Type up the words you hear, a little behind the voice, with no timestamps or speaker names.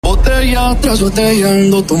botella tras botella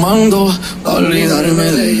ando tomando pa' olvidarme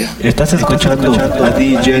de ella. Estás escuchando a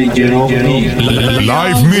DJNeronBeat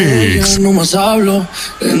Live Mix. No más hablo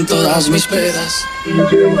en todas mis pedas.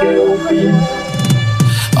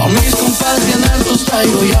 A mis compas bien altos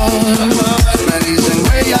traigo ya. Me dicen,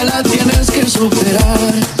 güey, ya la tienes que superar.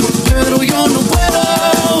 Pero yo no puedo.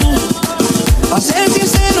 A ser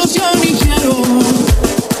sinceros, yo ni quiero.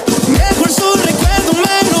 Mejor su recuerdo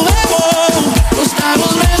me lo bebo. Los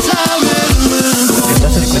tragos me saben mejor.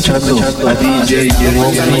 Estás escuchando a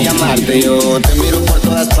DJNeronBeat. Llamarte, yo te miro por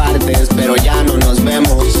todas partes, pero ya no nos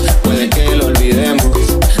vemos. Puede que lo olvidemos.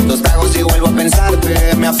 Dos tragos y vuelvo a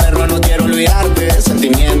pensarte. Me aferro, no quiero olvidarte.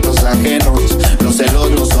 Sentimientos ajenos, los celos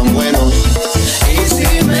no son buenos. Y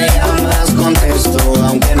si me llamas contesto,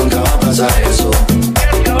 aunque nunca va a pasar eso.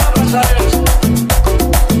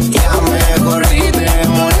 Ya mejor ni te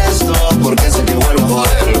molesto, porque sé que vuelvo a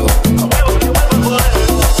joderlo.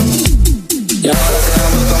 Y ahora que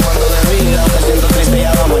ando tomando de vida, me siento triste,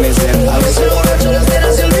 ya va a amanecer. A veces borracho las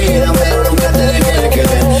penas se olvidan, pero nunca te dejé de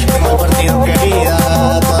querer. Qué mal partido,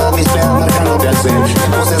 querida, todas mis penas marcándote al ser.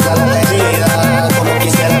 Me puse hasta la herida, como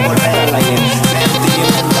quisiera volver a la ayer.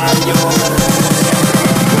 Sentimental, yo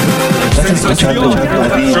Estás escuchando